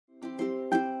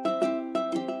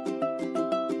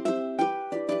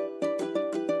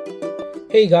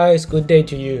Hey guys, good day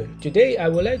to you. Today I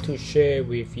would like to share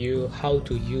with you how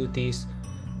to use this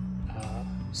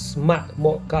smart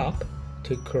mockup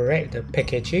to create the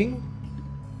packaging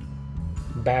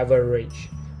beverage.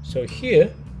 So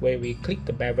here when we click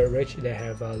the beverage, they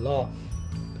have a lot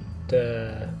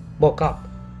the mockup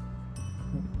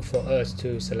for us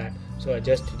to select. So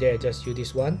today I just use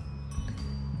this one.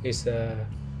 It's a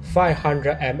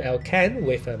 500 ml can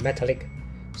with a metallic.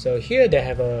 So here they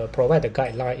have a provided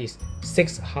guideline is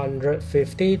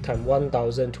 650 times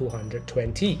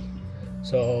 1220.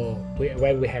 So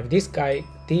when we have this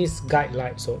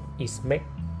guideline, so it's make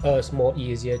us more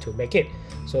easier to make it.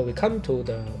 So we come to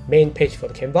the main page for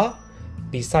the Canva.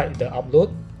 Beside the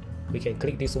upload, we can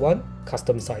click this one,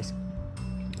 custom size.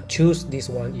 Choose this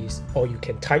one is, or you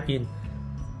can type in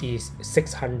is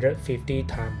 650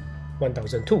 times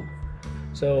 1002.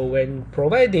 So when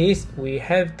provide this, we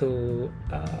have to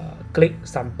click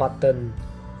some button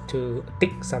to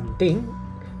tick something.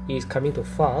 Is coming to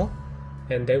file,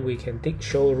 and then we can tick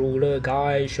show ruler,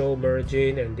 guide, show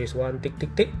margin, and this one tick.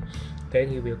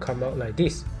 Then it will come out like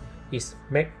this. It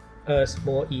make us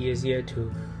more easier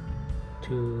to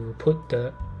put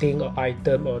the thing or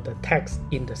item or the text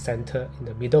in the center, in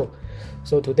the middle.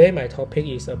 So today my topic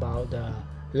is about the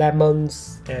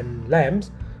lemons and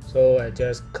lamps. So I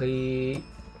just click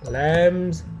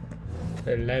lamps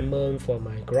and lemon for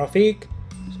my graphic.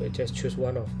 So I just choose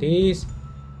one of these.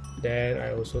 Then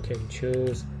I also can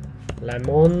choose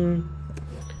lemon,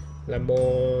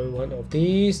 one of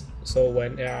these. So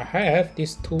when I have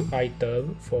these two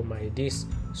items for my this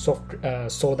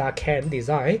soda can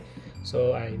design,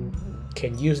 so I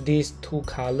can use these two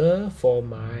color for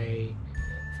my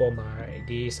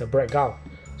this background.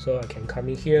 So I can come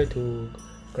in here to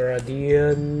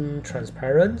gradient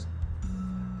transparent.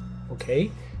 Okay,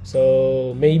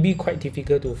 so maybe quite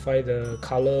difficult to find the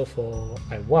color for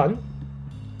I want.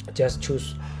 Just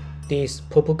choose this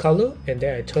purple color, and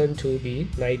then I turn to be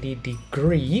 90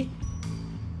 degree,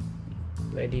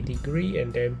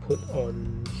 and then put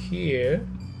on here,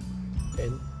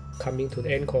 and coming to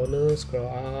the end corner, scroll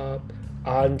up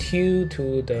until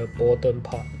to the bottom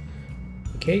part.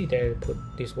 Okay, then put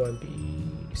this one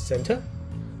be center.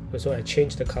 So I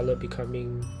change the color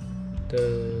becoming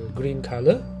the green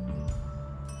color,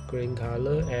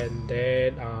 and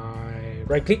then I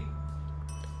right click,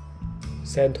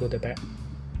 send to the back,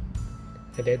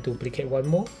 and then duplicate one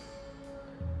more.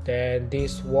 Then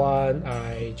this one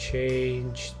I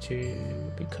change to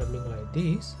becoming like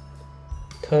this,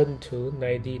 turn to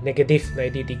negative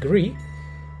 90 degree,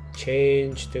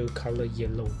 change to color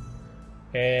yellow,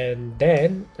 and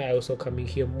then I also come in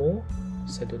here more,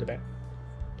 send to the back.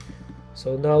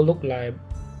 So now look like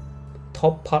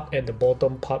top part and the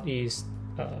bottom part is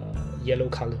yellow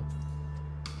color.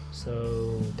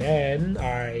 So then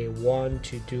I want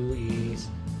to do is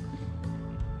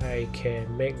I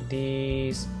can make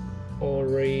this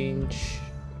orange,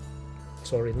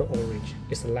 sorry, not orange,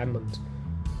 it's lemon,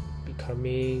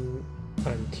 becoming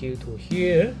until to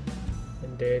here,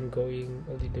 and then going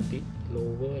a little bit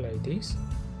lower like this,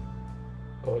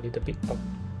 or a little bit up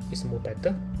is more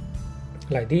better,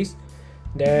 like this.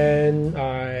 Then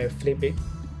I flip it.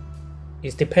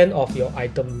 It depends of your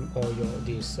item or your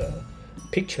this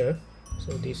picture.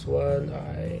 So this one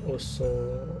I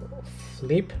also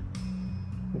flip,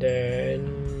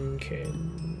 then can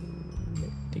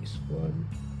make this one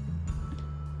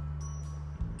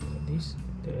like this,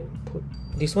 then put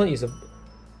this one is a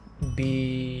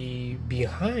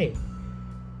behind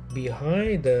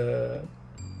the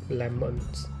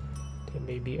lemons. Then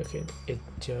maybe okay,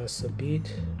 adjust a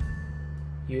bit.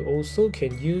 You also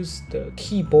can use the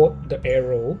keyboard, the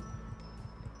arrow,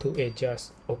 to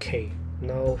adjust. Okay,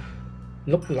 now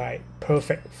look like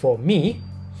perfect for me.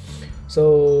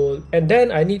 So, and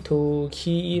then I need to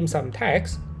key in some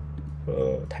text.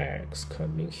 Text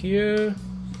coming here,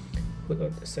 put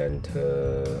on the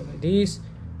center like this,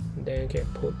 and then can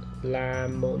put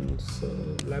lemons,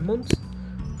 lamps.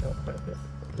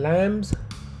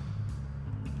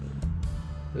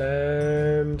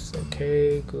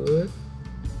 Okay, good.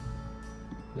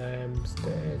 Lamps.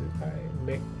 Then I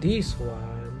make this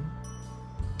one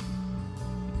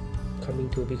coming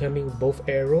to becoming both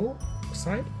arrow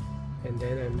side, and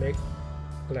then I make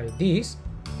like this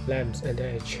lamps, and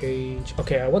then I change.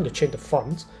 Okay, I want to change the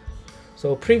font.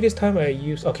 So previous time I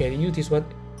use this one,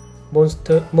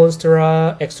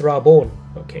 Monstera Extra Bone.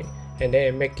 Okay, and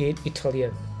then I make it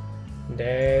Italian.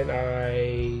 Then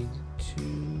I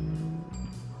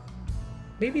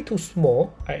maybe too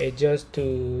small, I adjust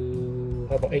to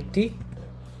how about 80.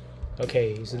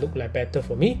 Okay, it look like better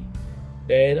for me.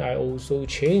 Then I also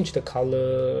change the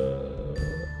color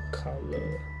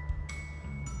color.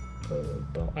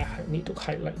 But I need to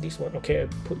highlight this one. Okay, I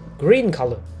put green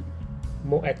color,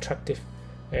 more attractive,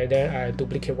 and then I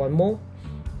duplicate one more,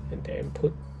 and then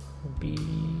put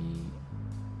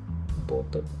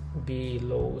bottom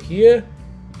below here,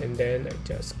 and then I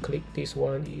just click this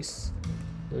one is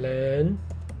lemon.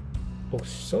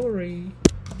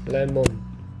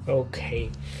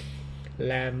 Okay,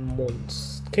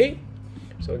 lemons. Okay,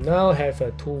 so now I have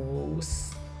two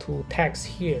tags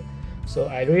here. So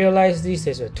I realize this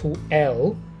is a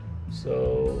 2L,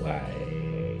 so I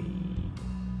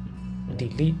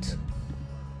delete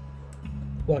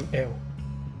 1L,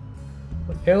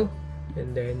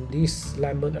 and then this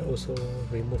lemon I also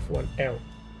remove 1L,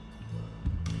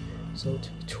 so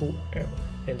 2L,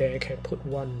 and then I can put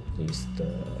one is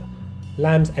the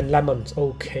lambs and lemons.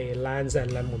 Okay, lambs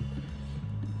and lemon.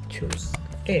 Choose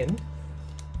N.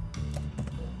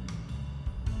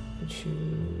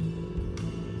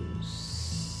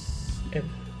 M.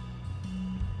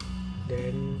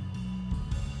 Then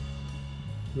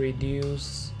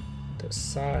reduce the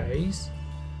size.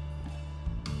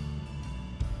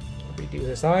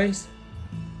 Reduce size,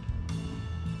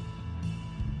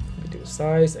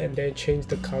 and then change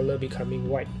the color becoming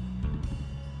white.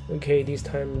 Okay, this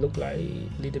time look like a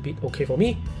little bit okay for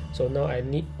me. So now I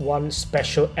need one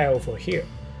special L for here.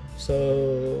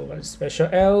 So one special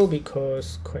L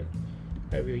because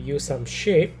I will use some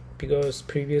shape, because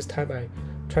previous time I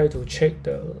tried to check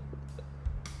the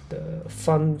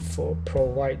font for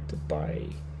provided by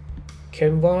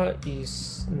Canva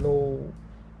is no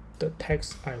the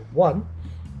text I want,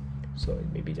 so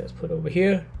maybe just put over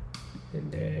here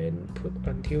and then put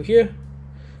until here.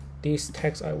 This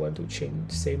text I want to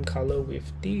change same color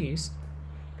with this.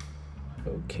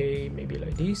 Okay, maybe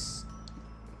like this.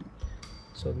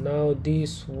 So now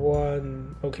this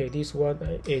one, okay, this one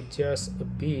I adjust a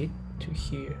bit to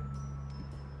here.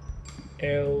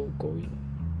 L going,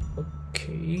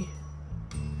 okay.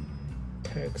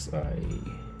 Text I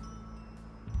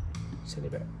send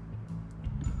it back.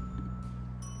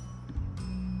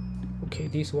 Okay,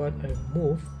 this one I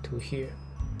move to here.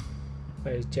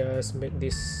 I just make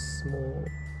this small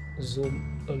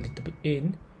zoom a little bit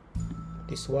in.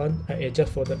 This one I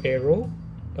adjust for the arrow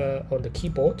on the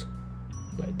keyboard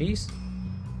like this.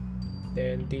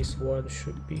 Then this one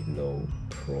should be no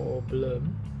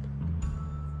problem.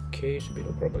 Okay, should be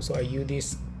no problem. So I use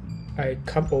this. I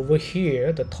come over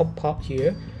here, the top part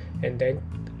here, and then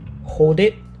hold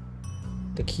it,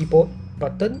 the keyboard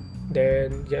button,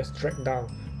 then just drag down.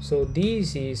 So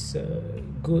this is a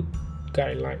good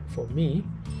guideline for me.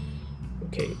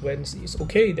 Okay, when it's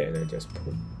okay, then I just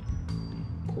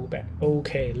pull back.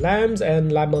 Okay, lambs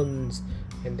and lemons,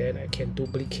 and then I can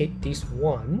duplicate this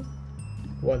one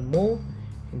more,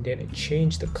 and then I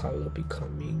change the color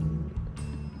becoming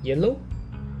yellow.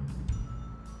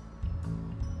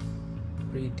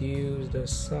 Reduce the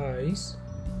size.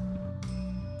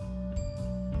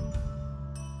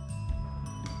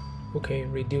 Okay,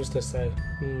 reduce the size.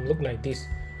 Look like this.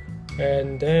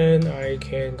 And then I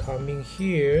can come in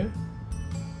here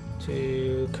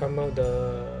to come out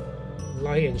the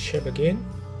line and shape again.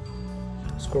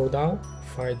 Scroll down,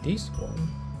 find this one.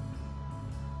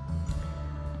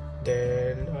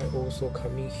 Then I also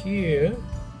come in here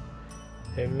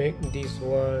and make this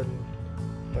one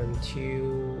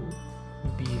until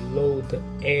below the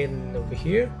end over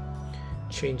here.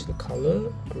 Change the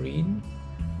color, green,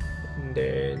 and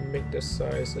then make the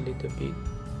size a little bit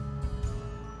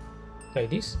like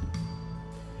this.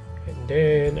 And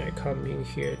then I come in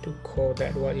here to call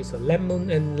that one is a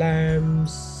lemon and lime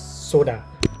soda.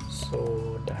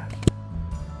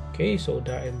 Okay,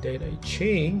 soda, and then I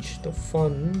change the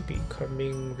font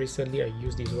becoming, recently I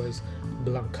use this one is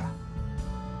Blanca.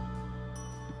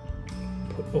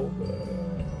 Put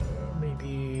over,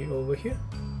 maybe over here.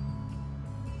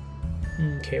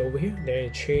 Okay, over here. Then I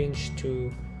change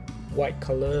to white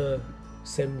color,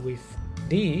 same with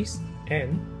this,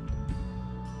 and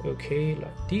okay,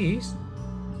 like this.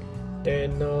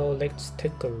 Then now let's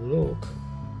take a look.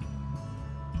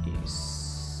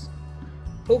 Is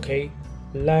okay,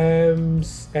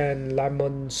 lambs and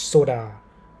lemon soda.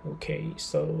 Okay,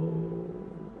 so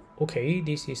okay,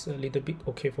 this is a little bit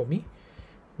okay for me.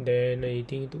 Then I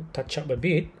need to touch up a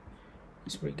bit.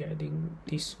 It's regarding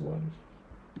this one.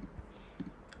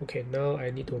 Okay, now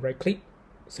I need to right click,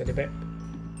 send it back,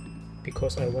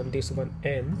 because I want this one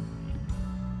end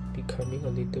becoming a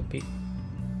little bit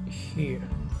here.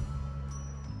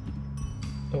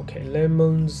 Okay,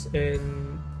 lemons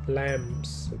and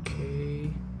lambs.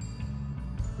 Okay,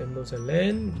 lemons and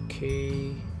lamb.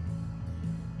 Okay,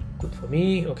 good for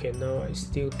me. Okay, now I'm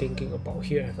still thinking about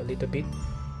here. I have a little bit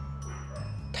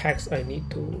text I need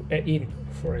to add in.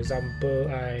 For example,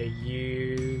 I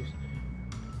use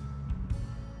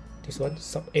this one,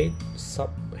 sub-8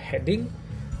 subheading.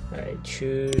 I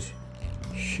choose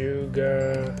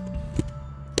sugar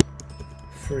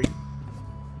free.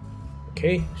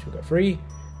 Okay, sugar free.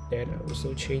 Then I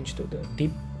also change to the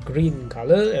deep green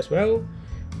color as well.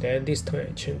 Then this time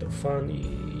I change the font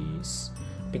is,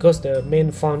 because the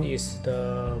main font is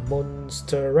the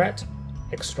Monster Red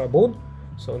Extra Bone.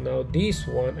 So now this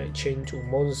one I change to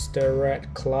Monster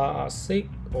Red Classic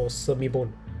or Semi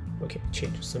Bone. Okay,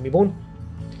 change to Semi Bone.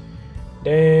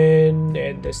 Then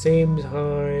at the same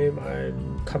time I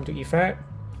come to effect,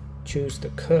 choose the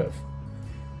curve.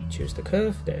 Choose the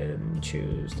curve, then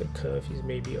choose the curve is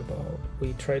maybe about,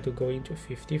 we try to go into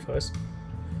 50 first.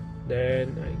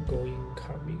 Then I'm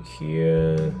coming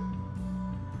here,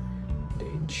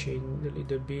 then change a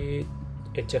little bit,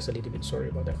 adjust a little bit, sorry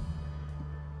about that,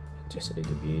 just a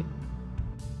little bit.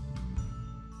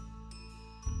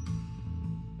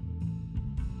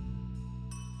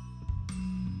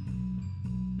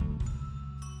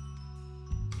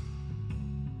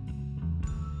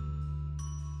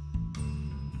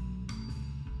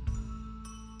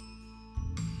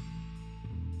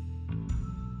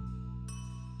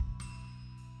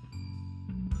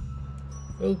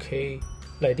 Okay,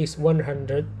 like this,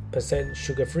 100%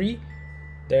 sugar free.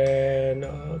 Then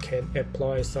can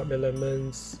apply some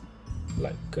elements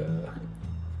like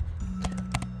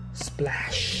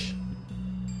splash.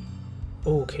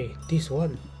 Okay, this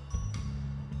one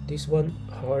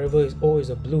however is always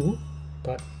a blue,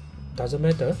 but doesn't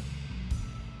matter.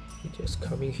 You just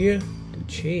come in here to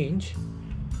change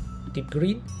deep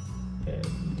green,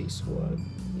 and this one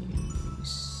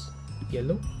is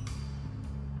yellow.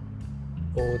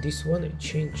 Or this one I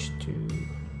change to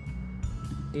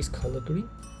this color green,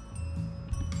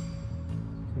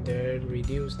 and then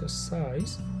reduce the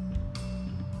size,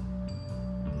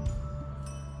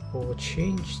 or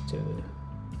change the,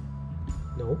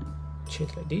 no,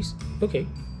 change like this. Okay,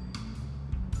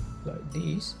 like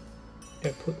this,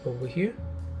 and put over here.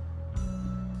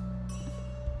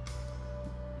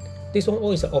 This one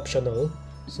always optional,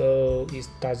 so it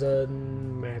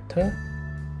doesn't matter.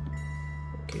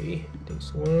 Okay,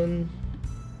 this one,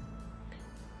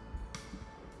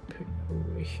 put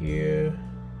over here,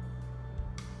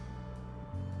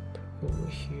 put over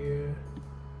here.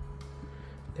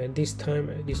 Then this time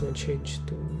this one changed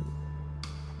to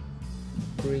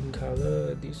green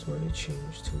color, this one I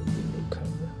changed to yellow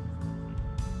color,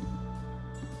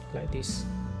 like this.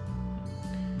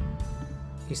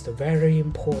 It's the very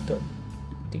important,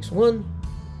 this one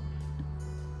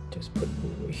just put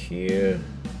over here,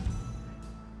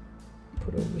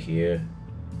 put over here.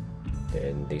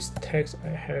 Then this text I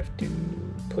have to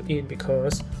put in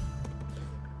because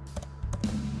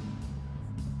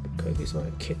this one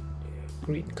I keep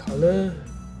green color,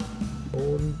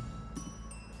 bone,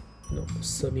 no,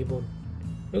 semi bone.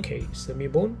 Okay, semi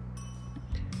bone.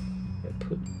 I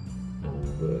put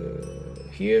over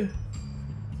here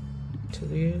till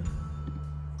here,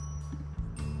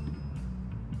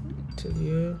 till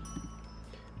here,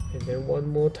 and then one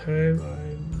more time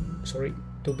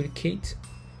duplicate.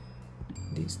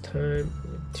 This time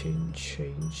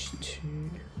change to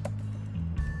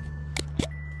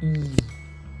E.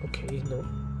 Okay, no,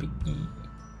 big E.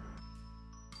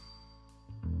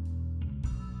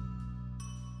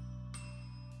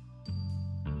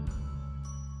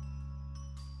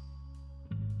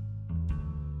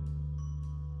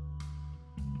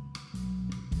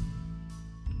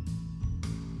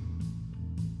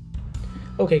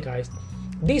 Okay guys,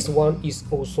 this one is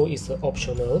also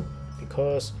optional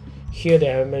because here they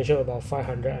have mentioned about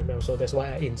 500 ml, so that's why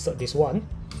I insert this one.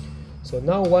 So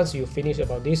now once you finish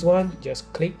about this one,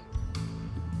 just click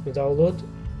to download.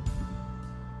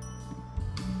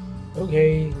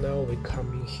 Okay, now we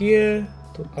come in here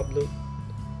to upload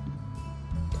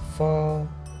the file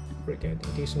regarding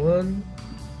this one.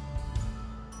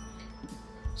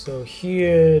 So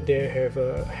here they have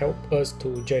helped us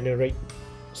to generate,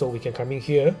 so we can come in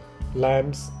here,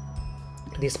 lamps,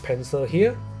 this pencil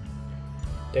here,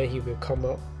 then he will come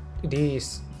up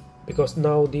this, because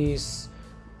now this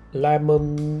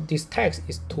this text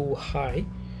is too high,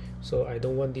 so I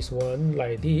don't want this one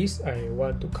like this. I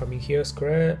want to come in here,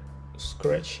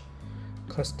 scratch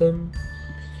custom,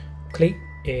 click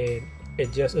and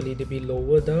adjust a little bit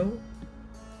lower down,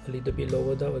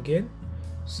 again.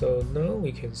 So now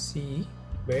we can see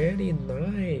very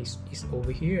nice, it's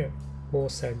over here, more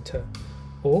center.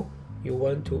 Or you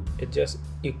want to adjust,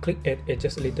 you click and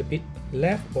adjust a little bit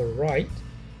left or right,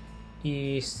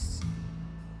 is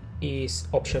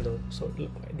optional. So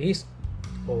look like this,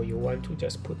 or you want to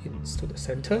just put it to the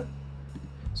center.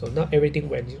 So now everything,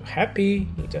 when you're happy,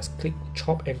 you just click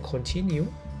chop and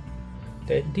continue.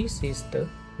 Then this is the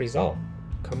result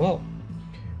come out.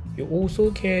 You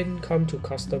also can come to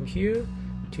custom here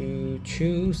to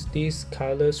choose this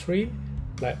color scheme,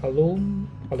 like aluminum.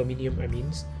 I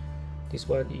mean, this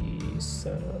one is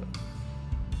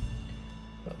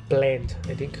blend,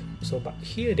 I think. So, but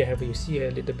here they have, you see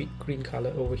a little bit green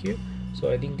color over here. So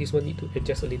I think this one need to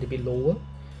adjust a little bit lower.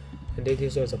 And then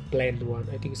this was a blend one.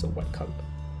 I think it's a white color.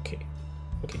 Okay.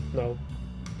 Now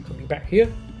coming back here,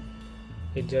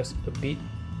 adjust a bit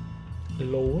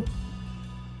lower.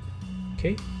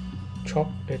 Okay. Chop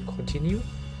and continue.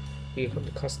 We come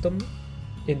to custom,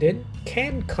 and then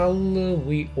can color,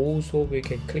 we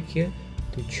can click here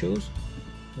to choose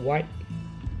white,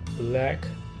 black,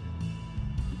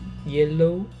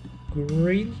 yellow,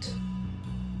 green,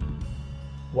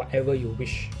 whatever you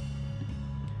wish.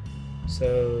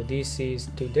 So this is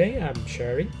today I'm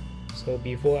sharing. So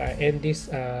before I end this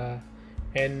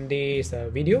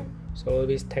video, so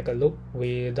always take a look.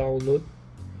 We download,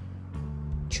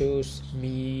 choose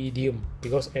medium,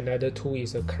 because another tool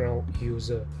is a Crown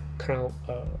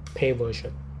pay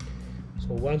version. So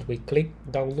once we click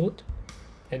download,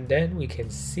 and then we can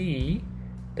see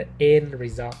the end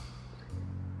result.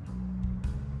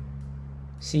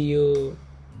 See you.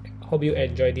 Hope you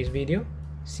enjoyed this video.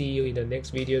 See you in the next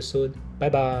video soon. Bye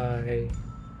bye.